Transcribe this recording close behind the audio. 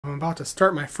I'm about to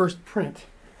start my first print.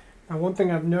 Now, one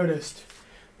thing I've noticed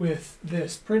with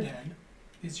this print head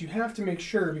is you have to make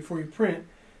sure before you print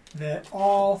that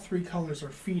all three colors are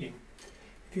feeding.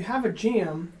 If you have a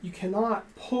jam, you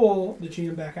cannot pull the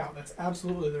jam back out. That's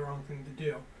absolutely the wrong thing to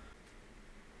do.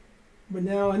 But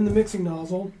now in the mixing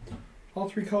nozzle, all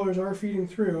three colors are feeding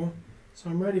through, so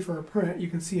I'm ready for a print. You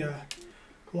can see a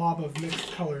glob of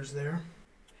mixed colors there.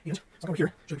 Yes, over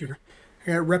here.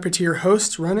 I got Repetier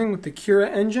host running with the Cura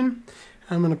engine.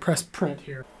 I'm going to press print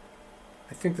here.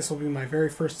 I think this will be my very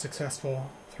first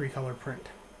successful three-color print.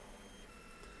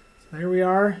 So there we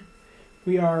are.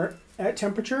 We are at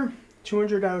temperature,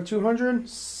 200 out of 200,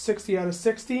 60 out of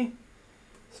 60.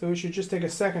 So it should just take a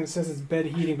second. It says it's bed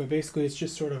heating, but basically it's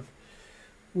just sort of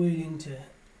waiting to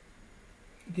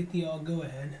get the all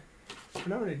go-ahead. What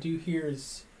I'm going to do here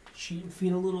is cheat and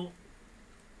feed a little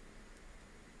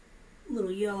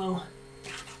yellow.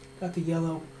 Got the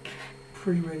yellow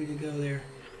pretty ready to go there.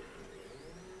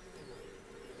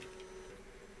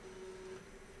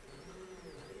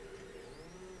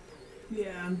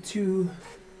 Yeah, I'm too...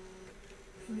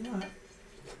 maybe not.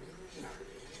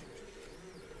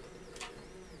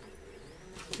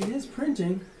 It is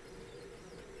printing.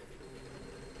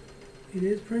 It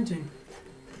is printing.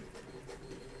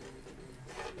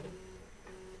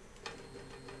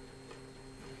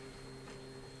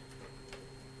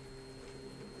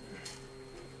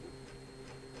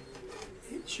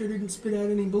 It sure didn't spit out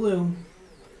any blue.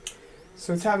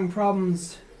 So it's having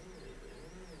problems.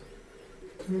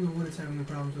 I don't know what it's having the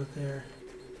problems with there.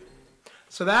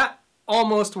 So that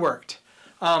almost worked.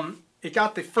 It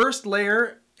got the first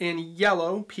layer in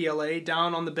yellow PLA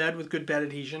down on the bed with good bed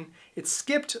adhesion. It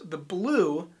skipped the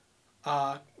blue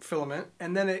filament,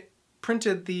 and then it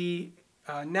printed the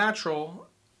natural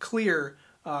clear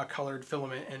colored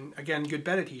filament, and again, good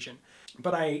bed adhesion.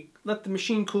 But I let the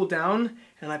machine cool down,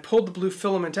 and I pulled the blue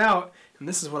filament out, and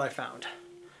this is what I found.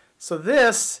 So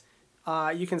this,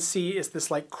 you can see, is this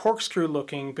like corkscrew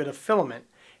looking bit of filament,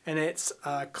 and it's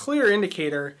a clear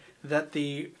indicator that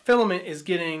the filament is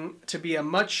getting to be a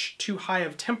much too high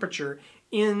of temperature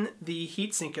in the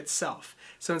heatsink itself.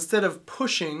 So instead of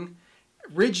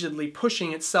rigidly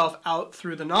pushing itself out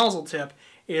through the nozzle tip,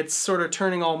 it's sort of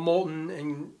turning all molten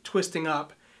and twisting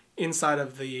up inside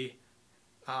of the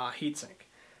heatsink.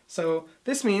 So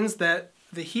this means that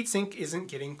the heatsink isn't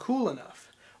getting cool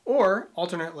enough. Or,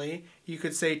 alternately, you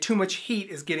could say too much heat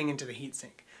is getting into the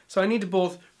heatsink. So I need to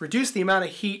both reduce the amount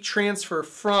of heat transfer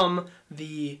from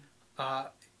the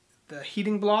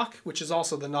heating block, which is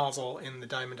also the nozzle in the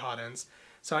diamond hot ends.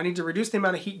 So I need to reduce the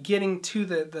amount of heat getting to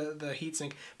the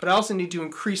heatsink, but I also need to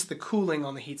increase the cooling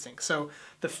on the heatsink. So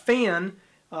the fan,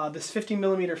 this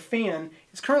 50mm fan,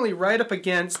 is currently right up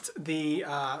against the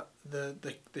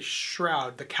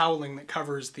shroud, the cowling that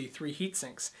covers the three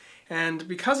heatsinks. And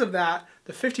because of that,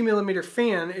 the 50mm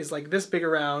fan is like this big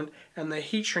around, and the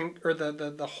heat shrink, or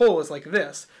the hole is like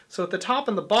this. So at the top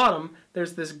and the bottom,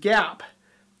 there's this gap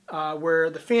where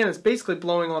the fan is basically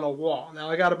blowing on a wall. Now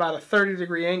I got about a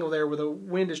 30-degree angle there where the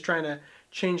wind is trying to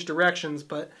change directions,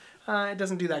 but it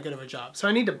doesn't do that good of a job. So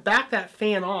I need to back that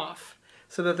fan off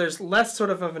so that there's less sort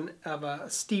of a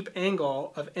steep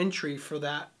angle of entry for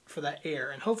that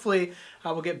air. And hopefully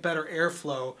I will get better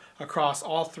airflow across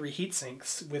all three heat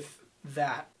sinks with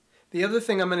that. The other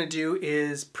thing I'm going to do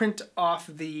is print off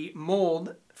the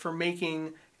mold for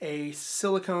making a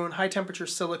silicone, high temperature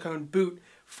silicone boot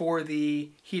for the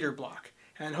heater block.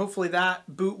 And hopefully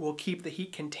that boot will keep the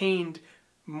heat contained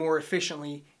more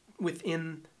efficiently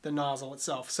within the nozzle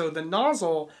itself. So the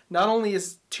nozzle, not only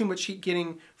is too much heat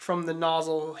getting from the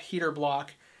nozzle heater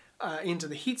block into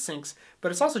the heat sinks,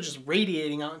 but it's also just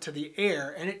radiating out into the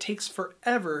air, and it takes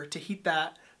forever to heat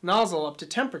that nozzle up to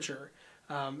temperature.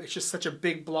 It's just such a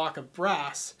big block of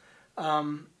brass,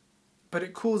 but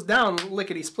it cools down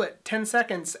lickety-split. 10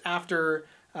 seconds after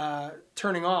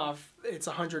turning off, it's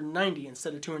 190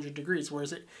 instead of 200 degrees,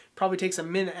 whereas it probably takes a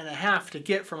minute and a half to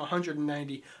get from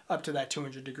 190 up to that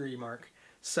 200 degree mark.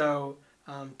 So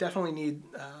definitely need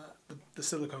the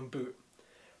silicone boot.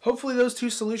 Hopefully those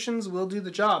two solutions will do the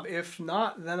job. If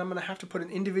not, then I'm going to have to put an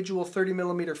individual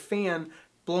 30mm fan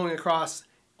blowing across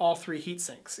all three heat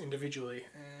sinks individually.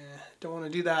 Don't want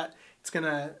to do that. It's going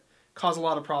to cause a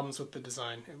lot of problems with the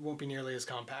design. It won't be nearly as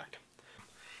compact.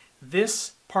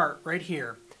 This part right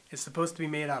here is supposed to be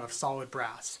made out of solid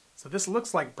brass. So this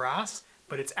looks like brass,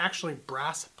 but it's actually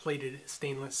brass-plated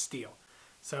stainless steel.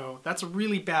 So that's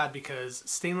really bad because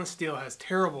stainless steel has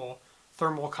terrible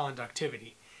thermal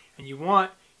conductivity. And you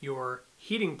want your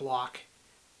heating block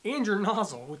and your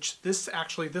nozzle, which this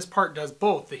part does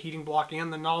both, the heating block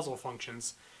and the nozzle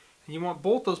functions. And you want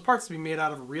both those parts to be made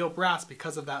out of real brass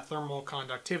because of that thermal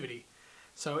conductivity.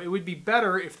 So it would be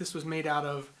better if this was made out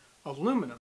of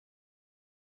aluminum.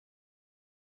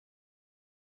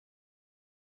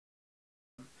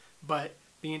 But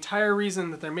the entire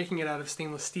reason that they're making it out of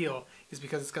stainless steel is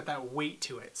because it's got that weight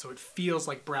to it. So it feels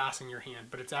like brass in your hand,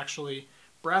 but it's actually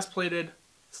brass plated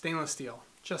stainless steel.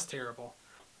 Just terrible.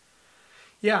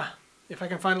 Yeah, if I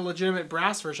can find a legitimate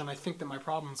brass version, I think that my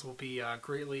problems will be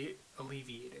greatly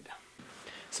alleviated.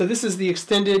 So this is the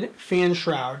extended fan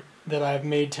shroud that I've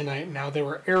made tonight. Now there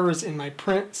were errors in my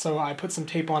print, so I put some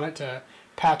tape on it to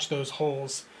patch those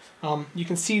holes. You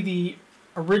can see the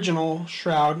original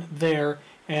shroud there,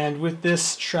 and with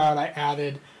this shroud I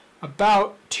added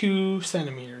about 2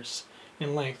 centimeters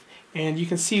in length. And you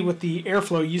can see what the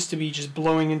airflow used to be just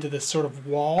blowing into this sort of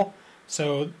wall,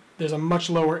 so there's a much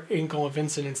lower angle of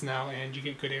incidence now and you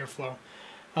get good airflow.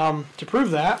 To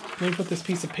prove that, let me put this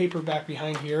piece of paper back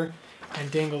behind here and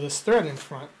dangle this thread in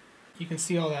front. You can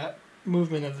see all that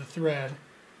movement of the thread,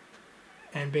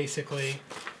 and basically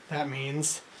that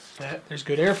means that there's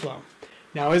good airflow.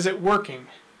 Now, is it working?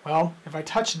 Well, if I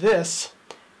touch this,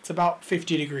 it's about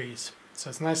 50 degrees, so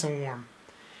it's nice and warm.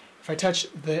 If I touch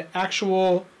the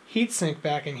actual heatsink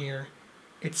back in here,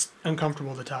 it's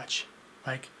uncomfortable to touch.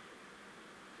 Like,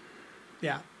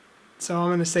 yeah. So I'm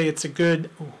going to say it's a good,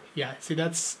 ooh, yeah, see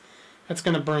that's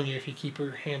going to burn you if you keep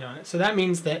your hand on it. So that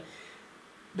means that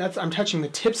I'm touching the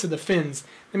tips of the fins.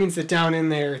 That means that down in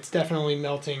there it's definitely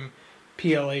melting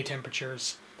PLA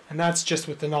temperatures. And that's just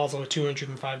with the nozzle at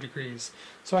 205 degrees.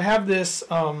 So I have this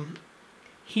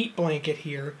heat blanket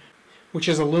here, which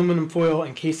is aluminum foil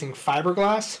encasing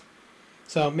fiberglass.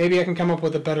 So maybe I can come up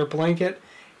with a better blanket.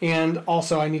 And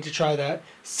also I need to try that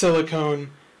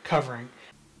silicone covering.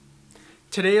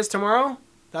 Today is tomorrow.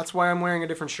 That's why I'm wearing a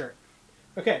different shirt.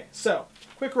 Okay, so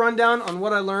quick rundown on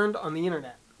what I learned on the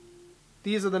internet.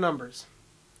 These are the numbers.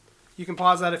 You can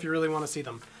pause that if you really want to see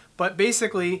them. But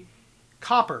basically,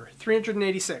 copper,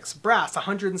 386, brass,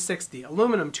 160,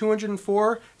 aluminum,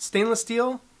 204, stainless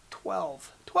steel,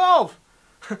 12. 12!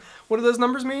 What do those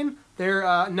numbers mean?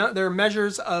 They're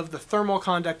measures of the thermal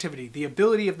conductivity, the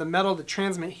ability of the metal to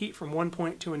transmit heat from one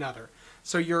point to another.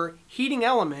 So your heating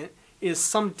element is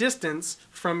some distance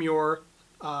from your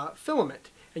filament,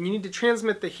 and you need to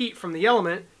transmit the heat from the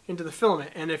element into the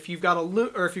filament. And if you've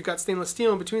got stainless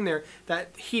steel in between there,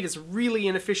 that heat is really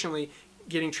inefficiently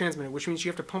getting transmitted, which means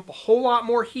you have to pump a whole lot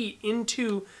more heat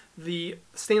into the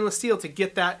stainless steel to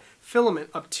get that filament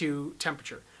up to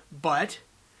temperature. But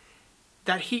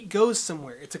that heat goes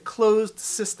somewhere. It's a closed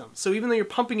system. So even though you're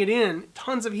pumping it in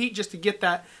tons of heat just to get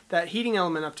that heating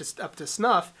element up to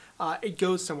snuff, it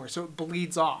goes somewhere. So it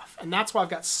bleeds off. And that's why I've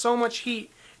got so much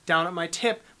heat down at my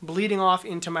tip bleeding off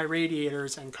into my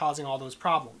radiators and causing all those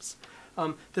problems.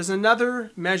 There's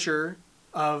another measure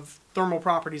of thermal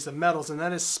properties of metals, and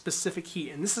that is specific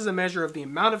heat. And this is a measure of the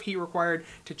amount of heat required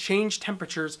to change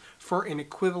temperatures for an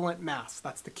equivalent mass.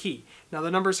 That's the key. Now the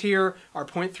numbers here are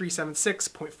 0.376,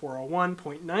 0.401,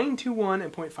 0.921,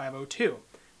 and 0.502.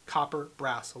 Copper,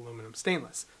 brass, aluminum,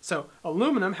 stainless. So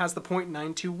aluminum has the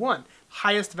 0.921,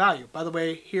 highest value. By the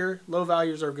way, here low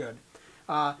values are good.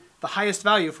 The highest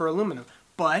value for aluminum,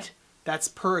 but that's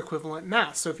per equivalent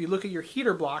mass. So if you look at your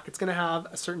heater block, it's going to have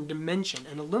a certain dimension,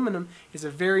 and aluminum is a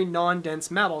very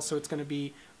non-dense metal, so it's going to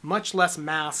be much less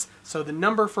mass, so the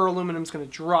number for aluminum is going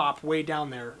to drop way down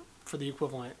there for the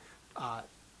equivalent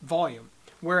volume.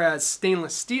 Whereas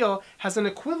stainless steel has an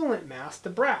equivalent mass to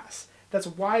brass. That's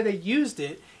why they used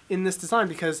it in this design,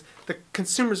 because the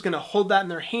consumer is going to hold that in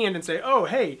their hand and say, oh,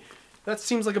 hey, that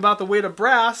seems like about the weight of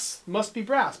brass, must be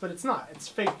brass, but it's not. It's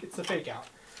fake. It's a fake out.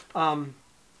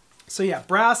 So yeah,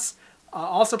 brass,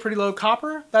 also pretty low.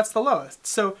 Copper, that's the lowest.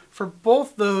 So for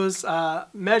both those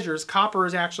measures, copper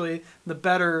is actually the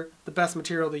best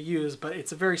material to use, but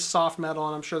it's a very soft metal,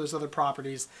 and I'm sure there's other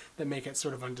properties that make it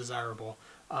sort of undesirable.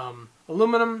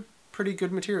 Aluminum, pretty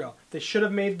good material. They should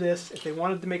have made this, if they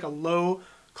wanted to make a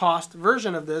low-cost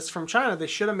version of this from China, they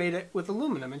should have made it with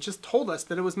aluminum and just told us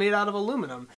that it was made out of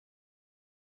aluminum.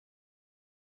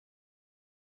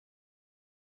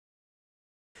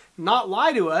 Not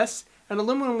lie to us, and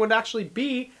aluminum would actually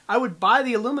be, I would buy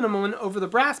the aluminum one over the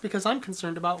brass because I'm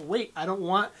concerned about weight. I don't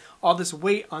want all this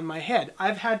weight on my head.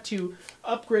 I've had to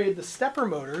upgrade the stepper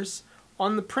motors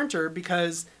on the printer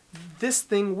because this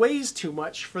thing weighs too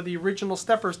much for the original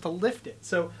steppers to lift it.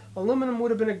 So aluminum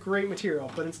would have been a great material,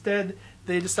 but instead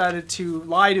they decided to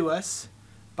lie to us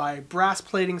by brass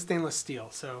plating stainless steel.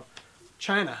 So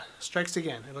China strikes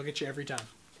again. It'll get you every time.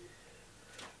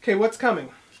 Okay, what's coming?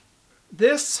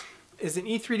 This is an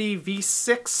E3D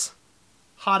V6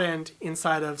 hot end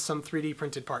inside of some 3D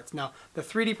printed parts. Now, the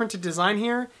 3D printed design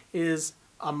here is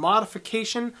a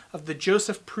modification of the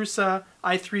Joseph Prusa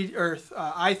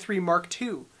i3 Mark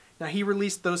II. Now, he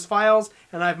released those files,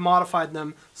 and I've modified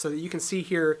them so that you can see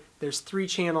here there's 3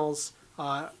 channels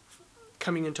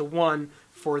coming into one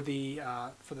for the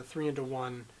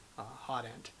 3-into-1 hot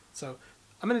end. So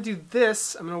I'm going to do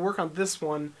this. I'm going to work on this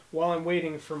one while I'm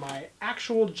waiting for my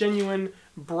actual genuine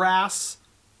brass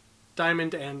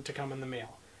diamond end to come in the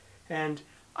mail. And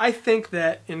I think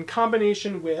that in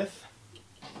combination with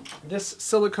this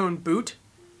silicone boot,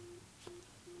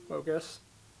 focus,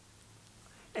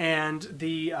 and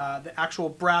the actual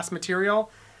brass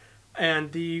material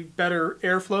and the better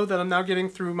airflow that I'm now getting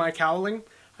through my cowling,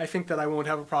 I think that I won't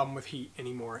have a problem with heat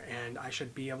anymore, and I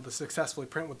should be able to successfully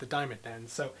print with the diamond end.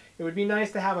 So it would be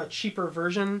nice to have a cheaper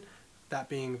version, that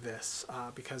being this,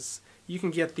 because you can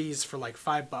get these for like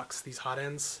 $5, these hot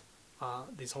ends,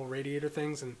 these whole radiator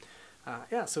things, and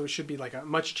yeah, so it should be like a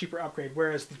much cheaper upgrade.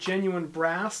 Whereas the genuine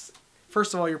brass,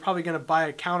 first of all, you're probably going to buy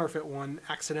a counterfeit one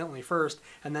accidentally first,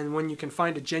 and then when you can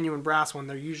find a genuine brass one,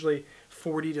 they're usually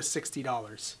 $40 to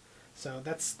 $60. So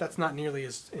that's not nearly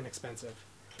as inexpensive.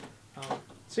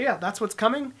 So yeah, that's what's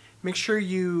coming. Make sure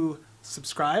you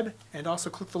subscribe and also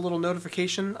click the little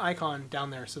notification icon down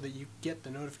there so that you get the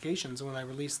notifications when I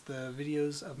release the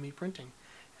videos of me printing.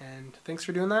 And thanks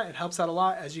for doing that. It helps out a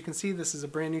lot. As you can see, this is a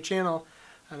brand new channel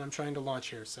and I'm trying to launch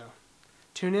here. So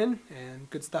tune in and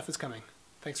good stuff is coming.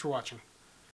 Thanks for watching.